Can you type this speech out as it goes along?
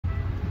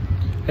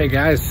Hey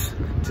guys,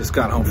 just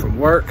got home from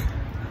work,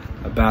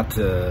 about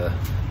to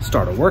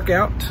start a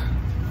workout,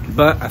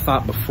 but I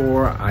thought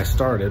before I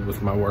started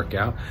with my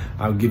workout,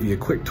 I would give you a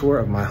quick tour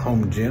of my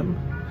home gym.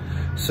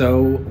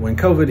 So when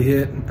COVID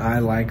hit, I,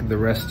 like the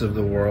rest of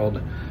the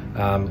world,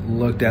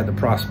 looked at the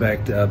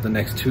prospect of the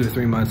next 2 to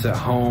 3 months at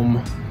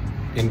home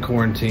in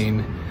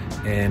quarantine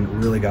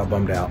and really got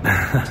bummed out.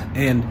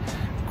 And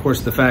of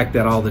course, the fact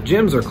that all the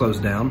gyms are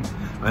closed down,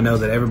 I know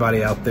that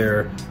everybody out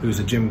there who's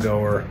a gym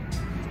goer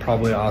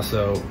probably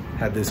also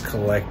had this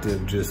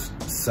collective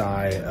just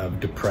sigh of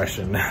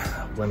depression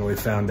when we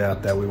found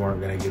out that we weren't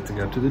going to get to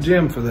go to the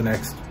gym for the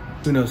next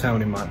who knows how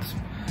many months.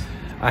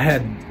 I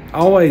had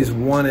always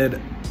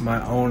wanted my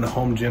own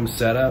home gym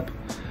setup,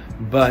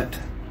 but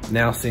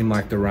now seemed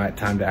like the right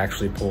time to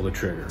actually pull the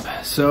trigger.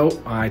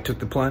 So I took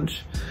the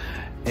plunge,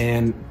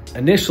 and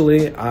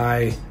initially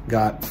I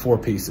got 4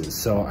 pieces.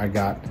 So I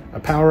got a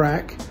power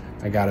rack,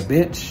 I got a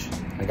bench,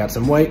 I got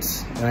some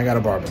weights, and I got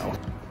a barbell.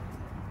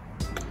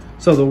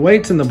 So the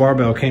weights and the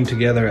barbell came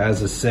together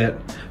as a set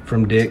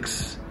from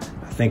Dick's.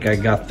 I think I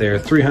got their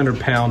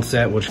 300-pound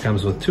set, which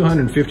comes with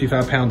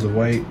 255 pounds of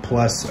weight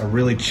plus a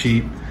really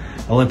cheap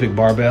Olympic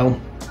barbell.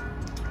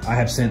 I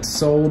have since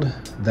sold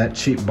that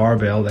cheap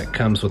barbell that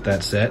comes with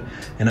that set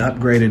and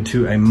upgraded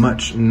to a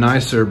much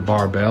nicer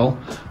barbell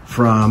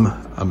from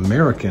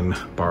American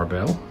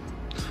Barbell.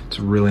 It's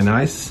really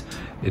nice.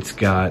 It's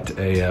got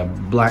a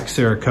black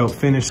Cerakote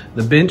finish.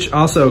 The bench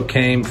also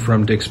came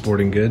from Dick's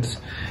Sporting Goods.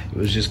 It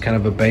was just kind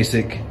of a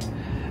basic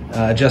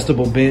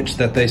adjustable bench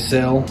that they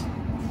sell.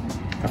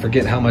 I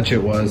forget how much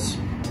it was.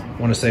 I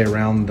want to say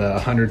around the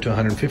 100 to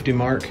 150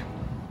 mark.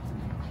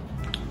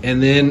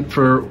 And then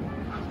for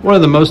one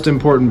of the most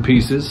important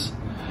pieces,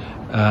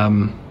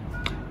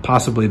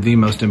 possibly the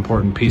most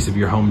important piece of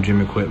your home gym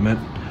equipment,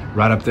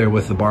 right up there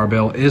with the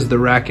barbell, is the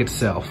rack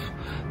itself.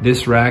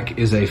 This rack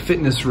is a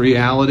Fitness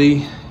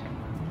Reality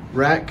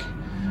rack.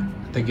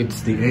 I think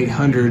it's the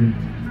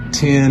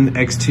 810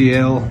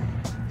 XTL,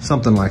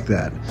 something like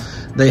that.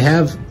 They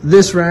have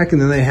this rack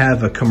and then they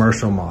have a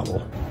commercial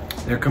model.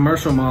 Their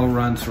commercial model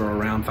runs for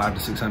around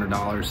 $500 to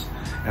 $600.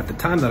 At the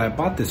time that I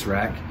bought this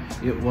rack,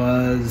 it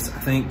was, I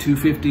think,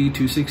 $250,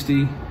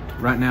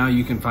 $260. Right now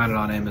you can find it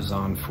on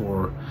Amazon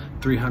for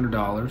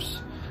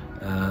 $300,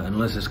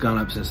 unless it's gone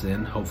up since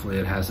then. Hopefully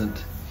it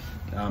hasn't.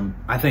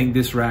 I think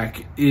this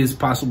rack is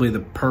possibly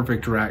the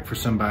perfect rack for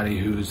somebody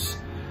who's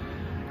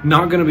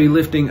not gonna be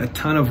lifting a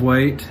ton of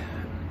weight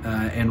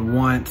and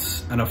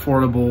wants an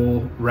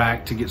affordable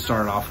rack to get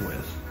started off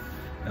with.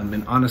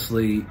 And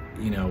honestly,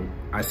 you know,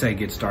 I say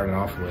get started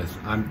off with.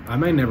 I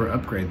may never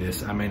upgrade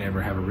this. I may never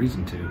have a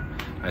reason to.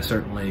 I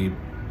certainly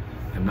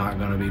am not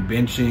gonna be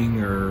benching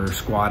or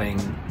squatting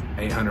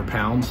 800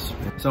 pounds.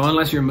 So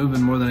unless you're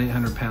moving more than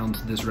 800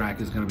 pounds, this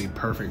rack is gonna be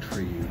perfect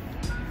for you.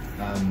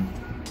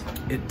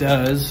 It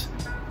does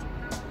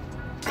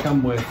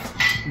come with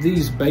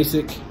these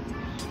basic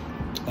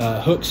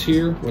hooks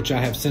here, which I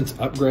have since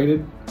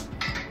upgraded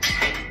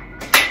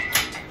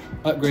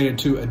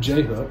to a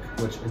J hook,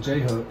 which a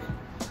J hook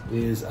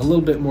is a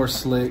little bit more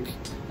slick.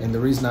 And the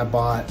reason I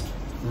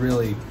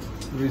upgraded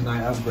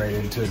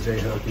to a J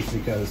hook is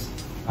because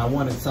I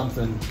wanted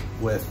something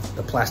with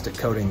the plastic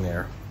coating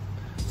there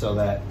so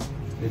that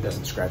it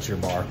doesn't scratch your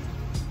bar.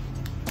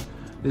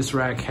 This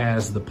rack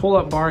has the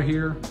pull-up bar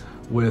here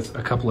with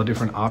a couple of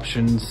different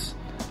options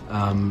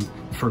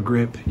for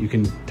grip. You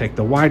can take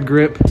the wide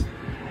grip,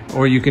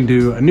 or you can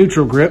do a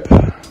neutral grip,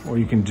 or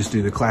you can just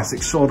do the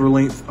classic shoulder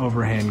length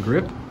overhand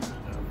grip.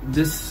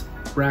 This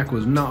rack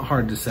was not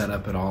hard to set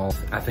up at all.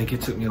 I think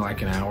it took me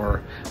like an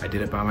hour. I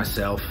did it by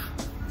myself.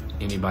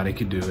 Anybody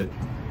could do it.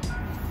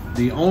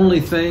 The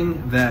only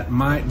thing that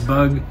might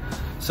bug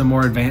some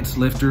more advanced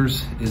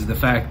lifters is the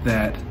fact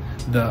that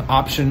the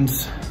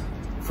options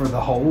for the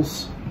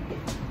holes,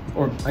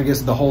 or I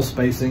guess the hole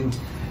spacing,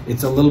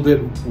 it's a little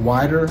bit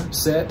wider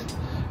set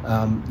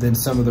than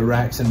some of the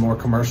racks in more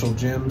commercial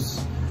gyms.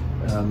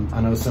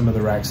 I know some of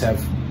the racks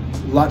have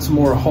lots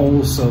more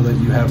holes so that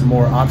you have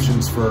more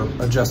options for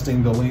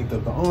adjusting the length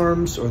of the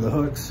arms or the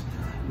hooks.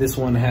 This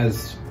one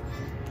has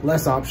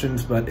less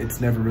options, but it's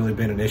never really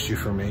been an issue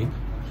for me.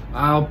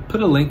 I'll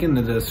put a link in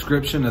the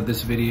description of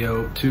this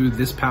video to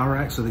this power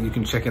rack so that you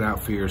can check it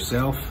out for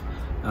yourself.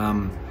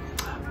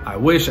 I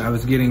wish I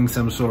was getting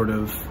some sort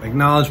of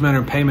acknowledgement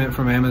or payment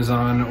from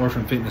Amazon or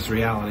from Fitness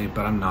Reality,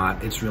 but I'm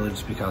not. It's really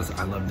just because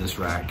I love this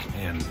rack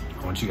and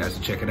I want you guys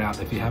to check it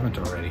out if you haven't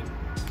already.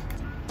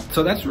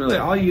 So that's really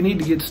all you need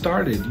to get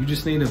started. You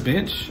just need a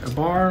bench, a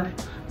bar,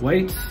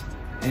 weights,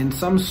 and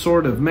some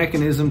sort of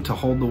mechanism to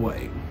hold the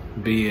weight.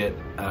 Be it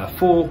a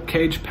full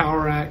cage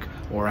power rack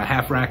or a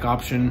half rack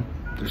option.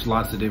 There's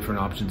lots of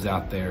different options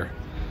out there.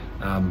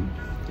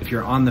 If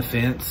you're on the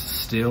fence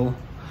still,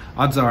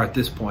 odds are at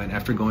this point,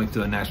 after going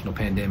through a national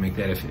pandemic,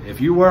 that if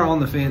you were on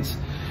the fence,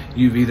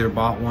 you've either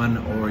bought one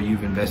or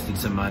you've invested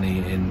some money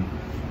in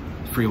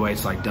free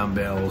weights like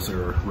dumbbells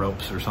or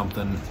ropes or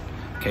something,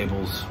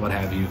 cables, what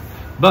have you.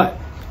 But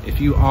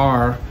if you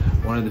are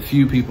one of the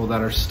few people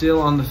that are still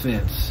on the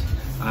fence,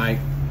 I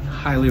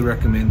highly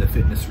recommend the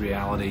Fitness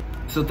Reality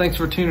So thanks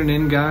for tuning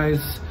in,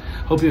 guys.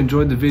 Hope you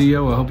enjoyed the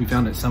video. I hope you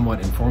found it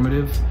somewhat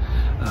informative.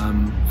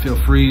 Feel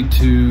free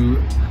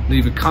to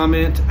leave a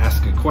comment,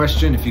 ask a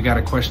question if you got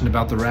a question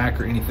about the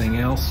rack or anything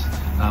else.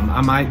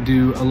 I might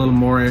do a little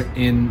more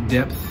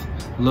in-depth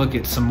look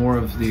at some more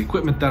of the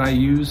equipment that I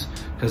use,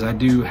 because I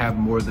do have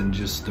more than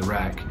just the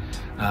rack.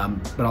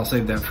 But I'll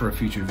save that for a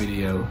future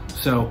video.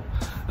 So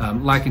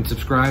like and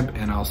subscribe,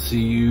 and I'll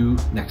see you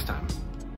next time.